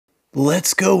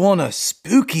Let's go on a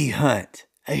spooky hunt.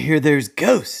 I hear there's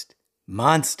ghosts,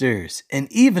 monsters, and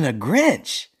even a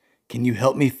Grinch. Can you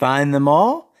help me find them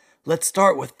all? Let's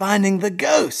start with finding the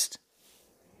ghost.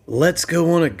 Let's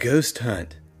go on a ghost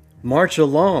hunt. March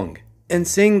along and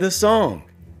sing the song.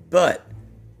 But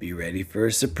be ready for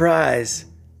a surprise.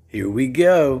 Here we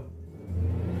go.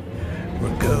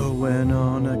 We're going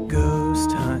on a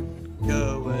ghost hunt.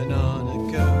 Going on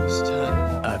a ghost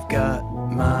hunt. I've got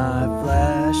my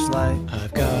flashlight.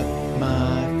 I've got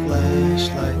my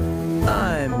flashlight.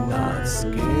 I'm not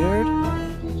scared.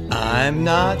 I'm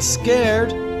not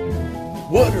scared.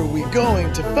 What are we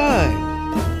going to find?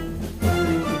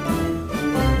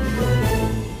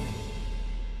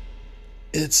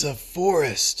 It's a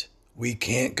forest. We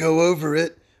can't go over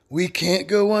it. We can't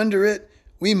go under it.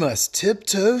 We must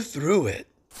tiptoe through it.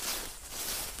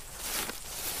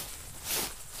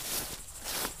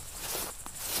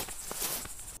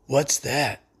 What's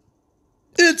that?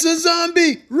 It's a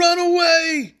zombie! Run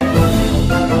away!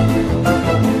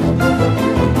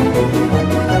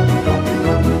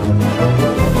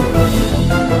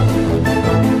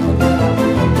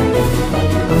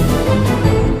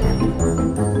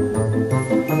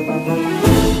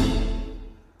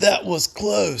 That was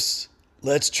close.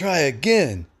 Let's try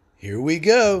again. Here we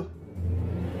go.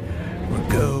 We're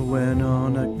going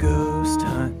on a ghost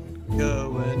hunt.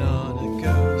 Going on a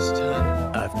ghost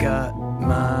hunt. I've got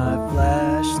my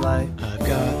flashlight. I've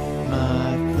got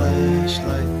my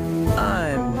flashlight.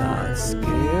 I'm not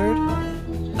scared.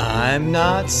 I'm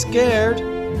not scared.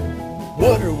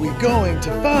 What are we going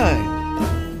to find?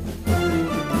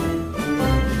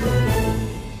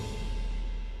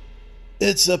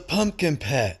 It's a pumpkin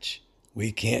patch.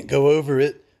 We can't go over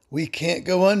it. We can't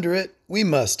go under it. We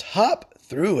must hop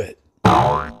through it.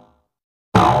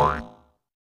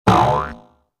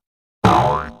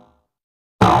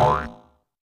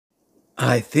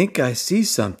 I think I see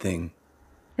something.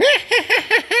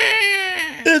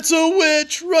 It's a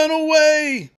witch! Run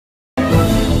away!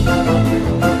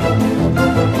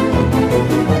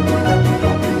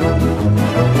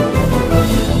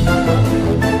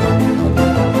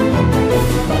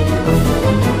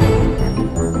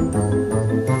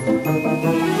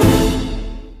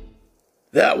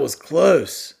 That was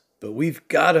close, but we've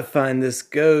got to find this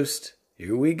ghost.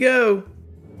 Here we go.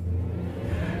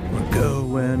 We're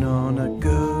going on a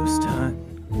ghost hunt.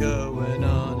 Going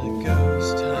on a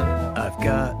ghost hunt. I've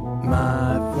got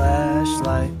my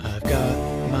flashlight. I've got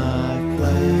my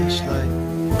flashlight.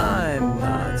 I'm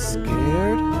not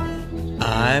scared.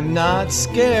 I'm not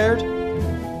scared.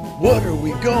 What are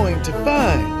we going to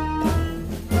find?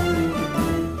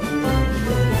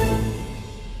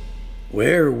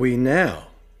 Where are we now?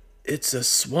 It's a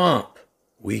swamp.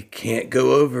 We can't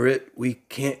go over it. We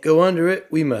can't go under it.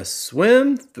 We must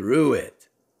swim through it.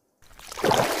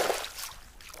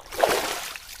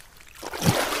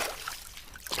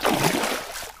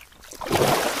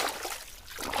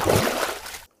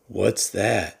 What's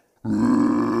that?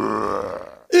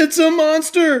 It's a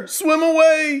monster! Swim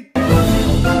away!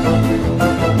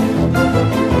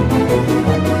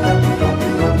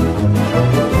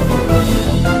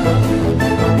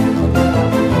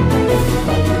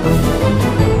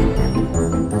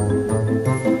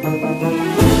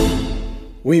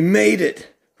 We made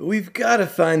it, but we've got to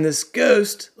find this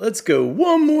ghost. Let's go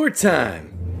one more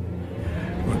time.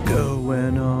 We're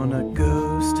going on a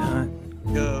ghost hunt.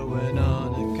 Going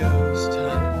on a ghost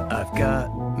hunt. I've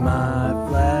got my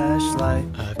flashlight.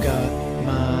 I've got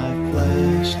my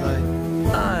flashlight.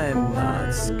 I'm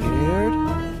not scared.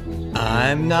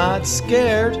 I'm not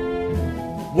scared.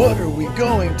 What are we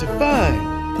going to find?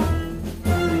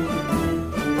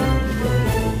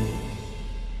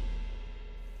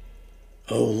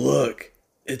 Oh, look,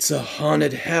 it's a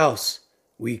haunted house.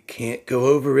 We can't go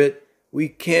over it. We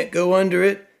can't go under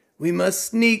it. We must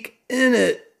sneak in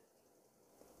it.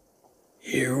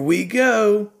 Here we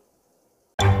go.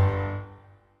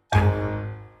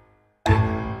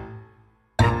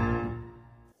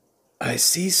 I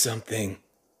see something.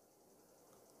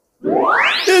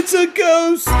 It's a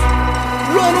ghost!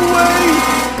 Run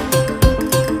away!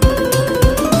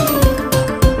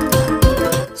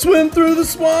 Swim through the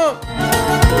swamp!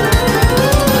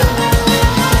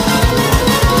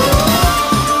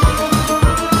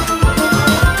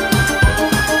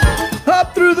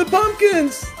 Hop through the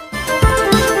pumpkins!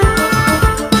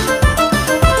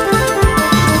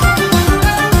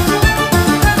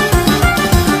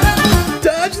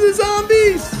 Dodge the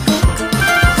zombies!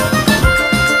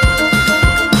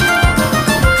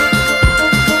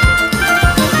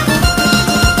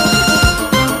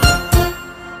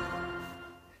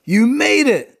 You made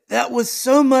it! That was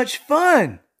so much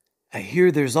fun! I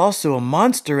hear there's also a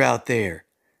monster out there.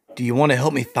 Do you want to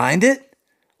help me find it?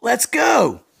 Let's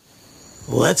go!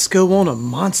 Let's go on a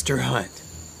monster hunt.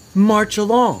 March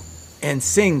along and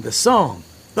sing the song.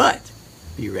 But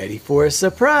be ready for a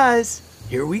surprise.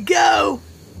 Here we go!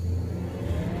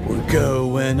 We're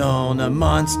going on a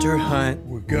monster hunt.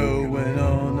 We're going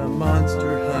on a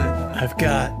monster hunt. I've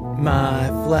got my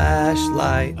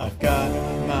flashlight. I've got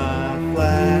my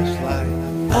flashlight.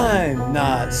 I'm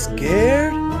not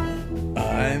scared.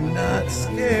 I'm not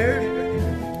scared.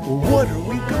 What are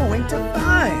we going to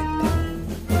find?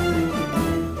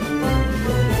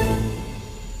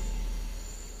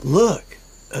 Look,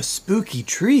 a spooky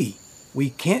tree. We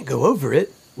can't go over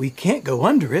it. We can't go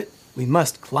under it. We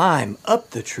must climb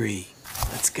up the tree.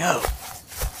 Let's go.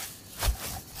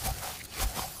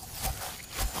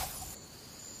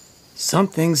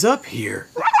 Something's up here.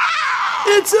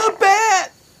 It's a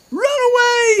bat! Run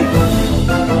away!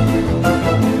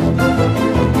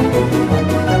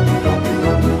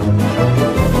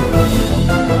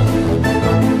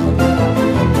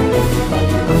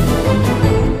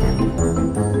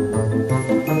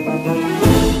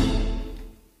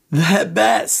 That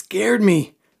bat scared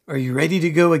me. Are you ready to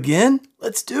go again?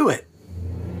 Let's do it.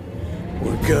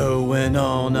 We're going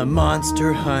on a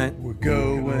monster hunt. We're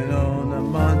going on a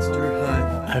monster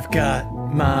hunt. I've got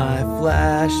my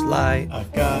flashlight.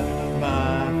 I've got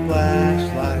my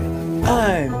flashlight.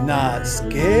 I'm not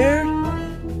scared.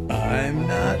 I'm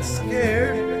not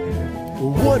scared.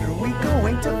 What are we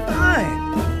going to find?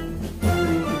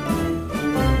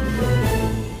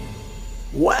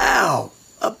 Wow!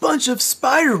 A bunch of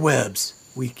spider webs.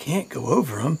 We can't go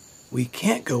over them. We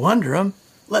can't go under them.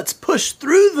 Let's push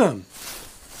through them.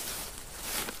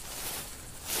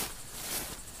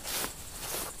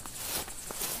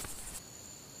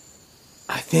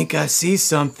 I think I see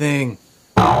something.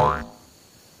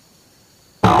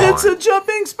 It's a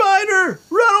jumping spider!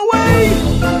 Run away!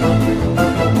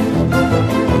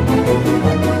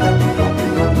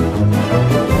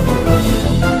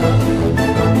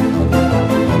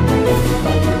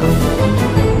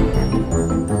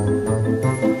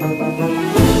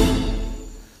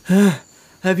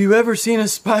 Have you ever seen a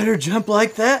spider jump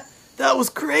like that? That was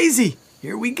crazy.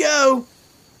 Here we go.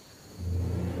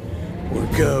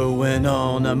 We're going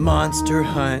on a monster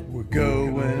hunt. We're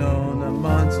going on a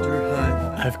monster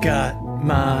hunt. I've got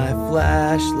my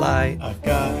flashlight. I've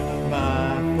got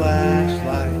my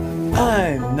flashlight.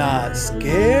 I'm not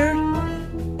scared.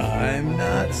 I'm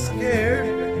not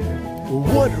scared.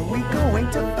 What are we going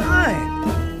to find?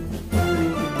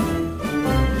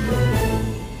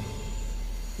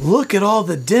 Look at all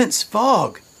the dense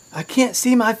fog. I can't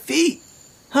see my feet.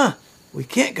 Huh, we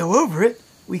can't go over it.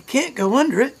 We can't go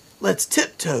under it. Let's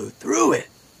tiptoe through it.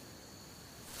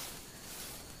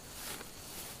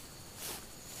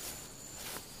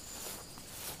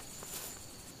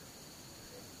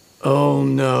 Oh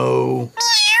no.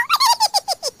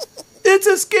 It's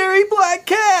a scary black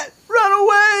cat! Run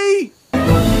away!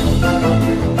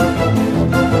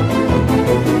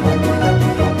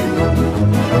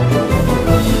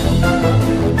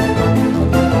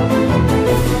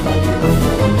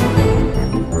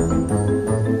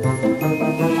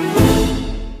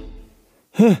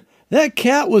 That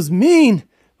cat was mean,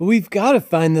 but we've got to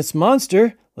find this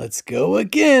monster. Let's go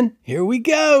again. Here we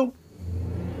go.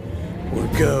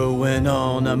 We're going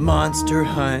on a monster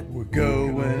hunt. We're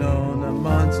going on a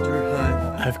monster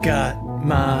hunt. I've got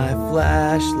my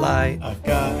flashlight. I've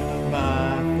got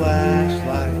my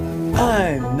flashlight.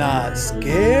 I'm not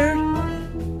scared.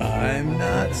 I'm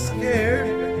not scared.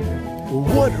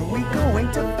 What are we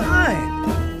going to find?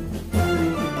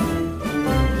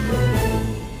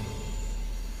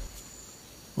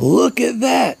 Look at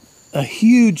that! A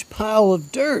huge pile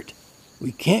of dirt.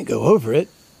 We can't go over it.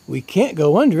 We can't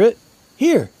go under it.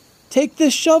 Here, take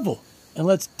this shovel and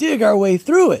let's dig our way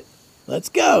through it. Let's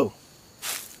go.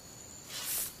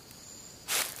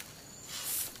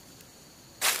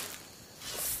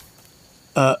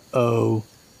 Uh-oh.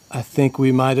 I think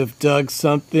we might have dug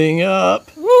something up.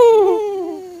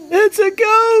 It's a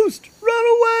ghost! Run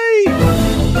away!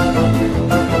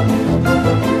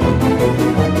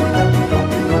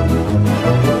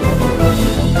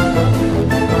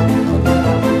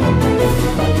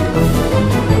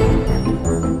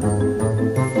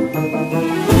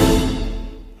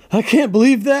 I can't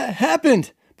believe that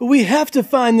happened, but we have to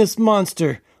find this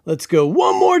monster. Let's go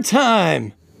one more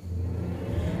time.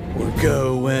 We're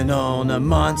going on a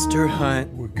monster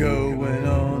hunt. We're going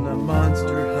on a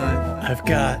monster hunt. I've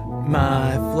got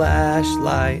my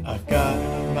flashlight. I've got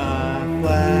my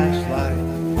flashlight.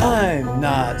 I'm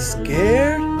not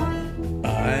scared.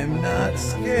 I'm not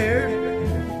scared.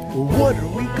 What are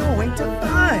we going to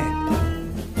find?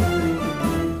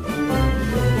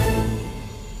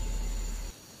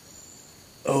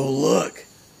 Oh, look,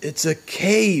 it's a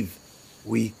cave.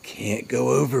 We can't go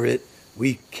over it.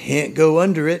 We can't go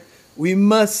under it. We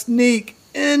must sneak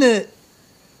in it.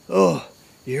 Oh,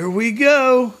 here we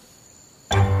go.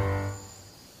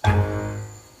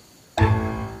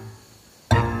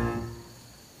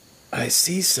 I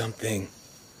see something.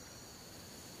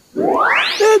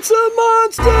 It's a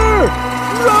monster!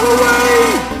 Run away!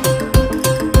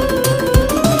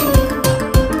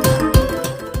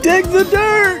 Dig the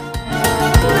dirt!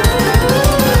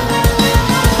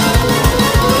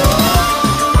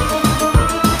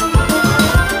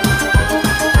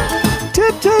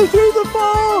 Tiptoe through the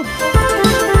fog!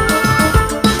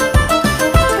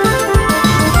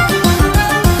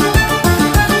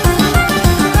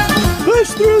 Push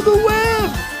through the web!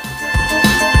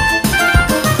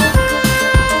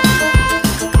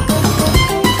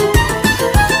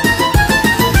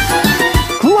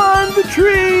 Climb the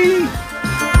tree!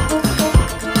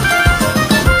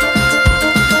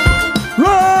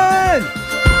 Run!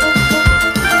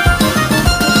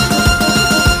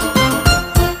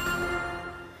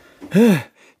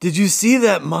 Did you see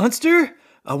that monster?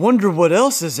 I wonder what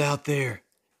else is out there.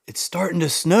 It's starting to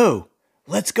snow.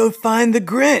 Let's go find the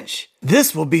Grinch.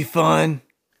 This will be fun.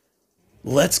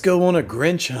 Let's go on a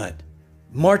Grinch hunt.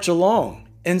 March along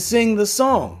and sing the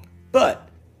song. But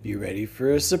be ready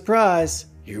for a surprise.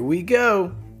 Here we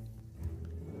go.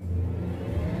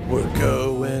 We're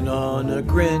going on a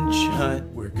Grinch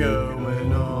hunt. We're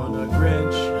going on a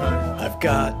Grinch hunt. I've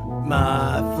got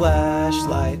my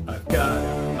flashlight. I've got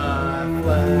my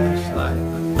flashlight.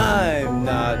 I'm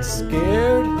not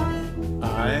scared.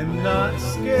 I'm not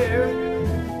scared.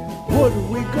 What are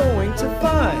we going to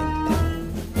find?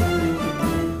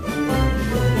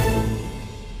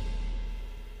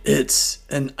 It's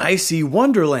an icy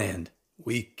wonderland.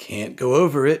 We can't go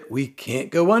over it. We can't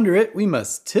go under it. We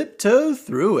must tiptoe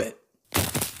through it.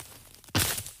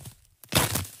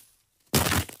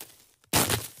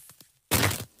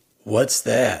 What's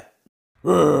that?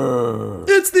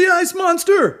 It's the ice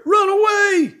monster! Run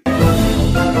away!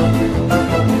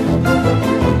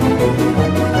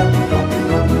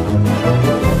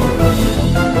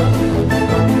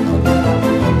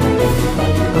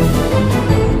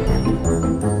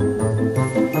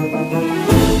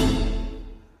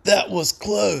 That was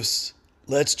close.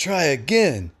 Let's try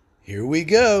again. Here we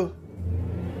go.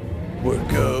 We're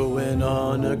going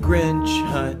on a Grinch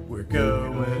hunt. We're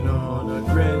going on a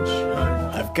Grinch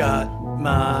hunt. I've got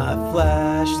my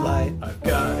flashlight. I've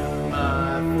got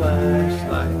my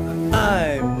flashlight.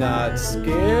 I'm not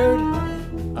scared.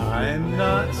 I'm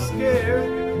not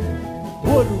scared.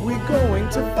 What are we going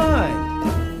to find?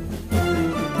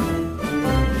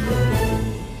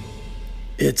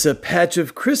 It's a patch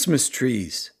of Christmas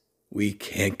trees. We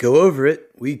can't go over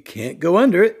it. We can't go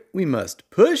under it. We must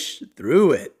push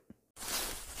through it.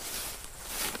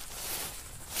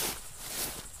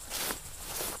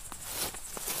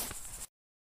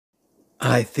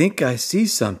 I think I see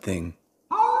something.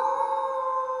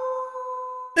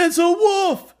 It's a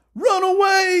wolf! Run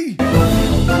away!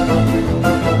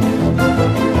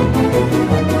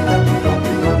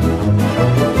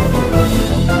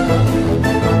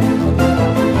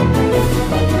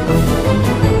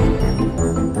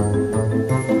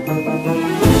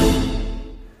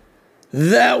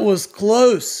 That was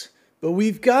close, but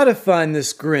we've got to find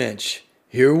this Grinch.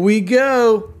 Here we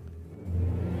go.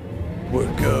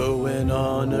 We're going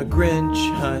on a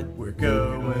Grinch hunt. We're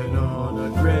going on a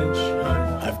Grinch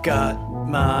hunt. I've got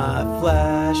my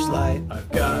flashlight.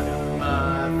 I've got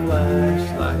my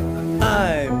flashlight.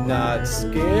 I'm not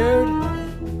scared.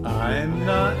 I'm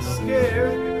not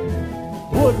scared.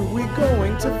 What are we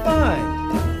going to find?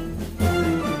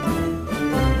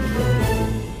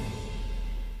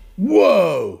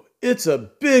 Whoa! It's a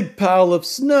big pile of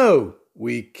snow.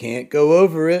 We can't go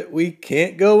over it. We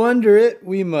can't go under it.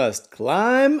 We must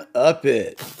climb up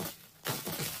it.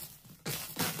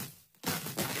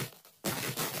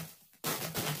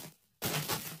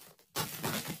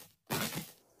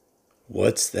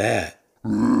 What's that?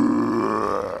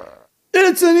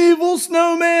 It's an evil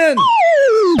snowman!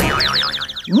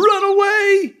 Run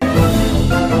away!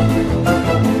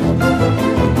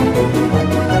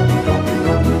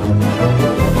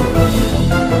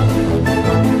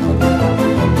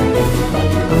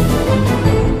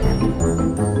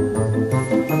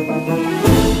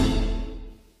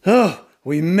 Oh,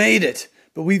 we made it,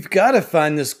 but we've got to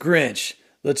find this Grinch.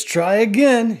 Let's try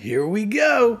again. Here we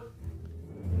go.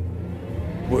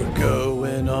 We're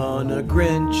going on a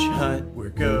Grinch hunt. We're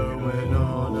going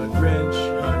on a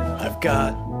Grinch hunt. I've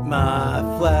got my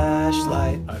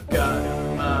flashlight. I've got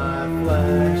my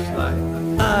flashlight.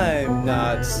 I'm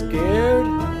not scared.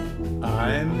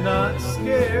 I'm not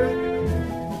scared.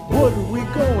 What are we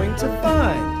going to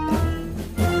find?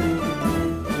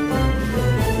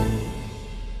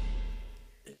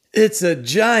 It's a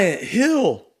giant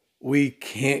hill. We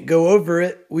can't go over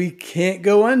it. We can't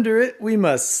go under it. We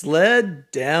must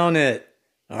sled down it.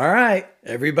 All right,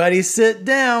 everybody sit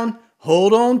down.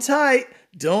 Hold on tight.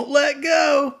 Don't let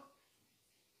go.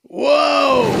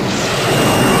 Whoa!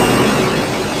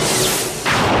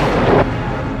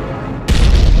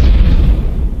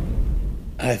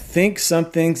 I think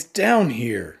something's down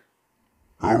here.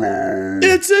 Hello.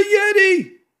 It's a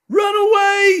Yeti! Run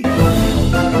away!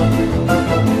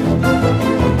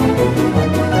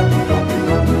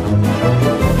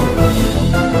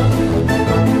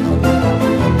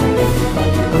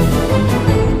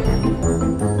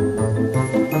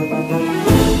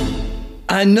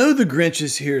 I know the Grinch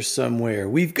is here somewhere.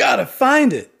 We've got to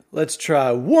find it. Let's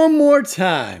try one more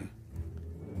time.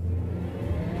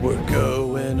 We're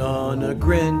going on a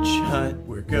Grinch hunt.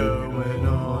 We're going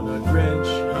on a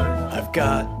Grinch hunt. I've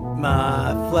got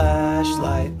my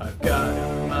flashlight. I've got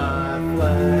my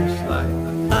flashlight.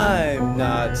 I'm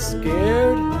not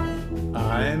scared.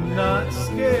 I'm not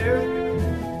scared.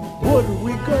 What are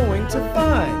we going to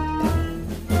find?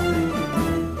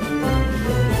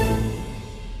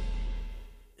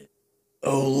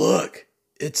 Oh, look,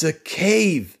 it's a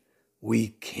cave. We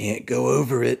can't go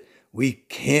over it. We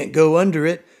can't go under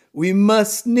it. We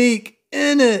must sneak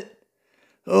in it.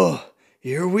 Oh,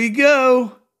 here we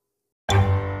go.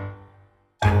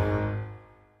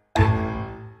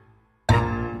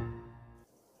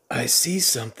 I see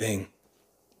something.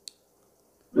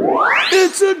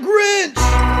 It's a Grinch!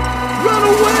 Run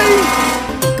away!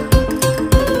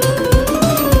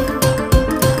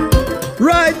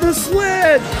 Ride the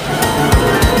sled!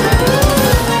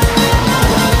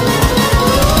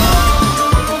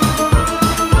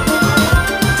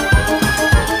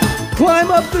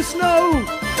 Climb up the snow!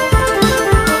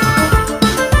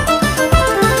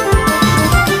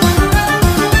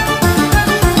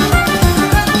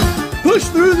 Push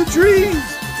through the trees!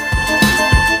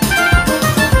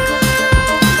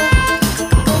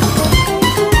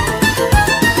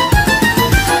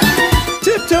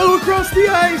 Tiptoe across the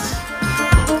ice!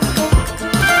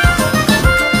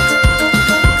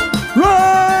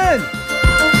 Run!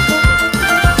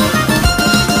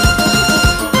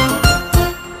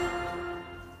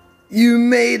 You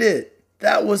made it!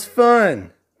 That was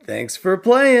fun! Thanks for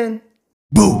playing!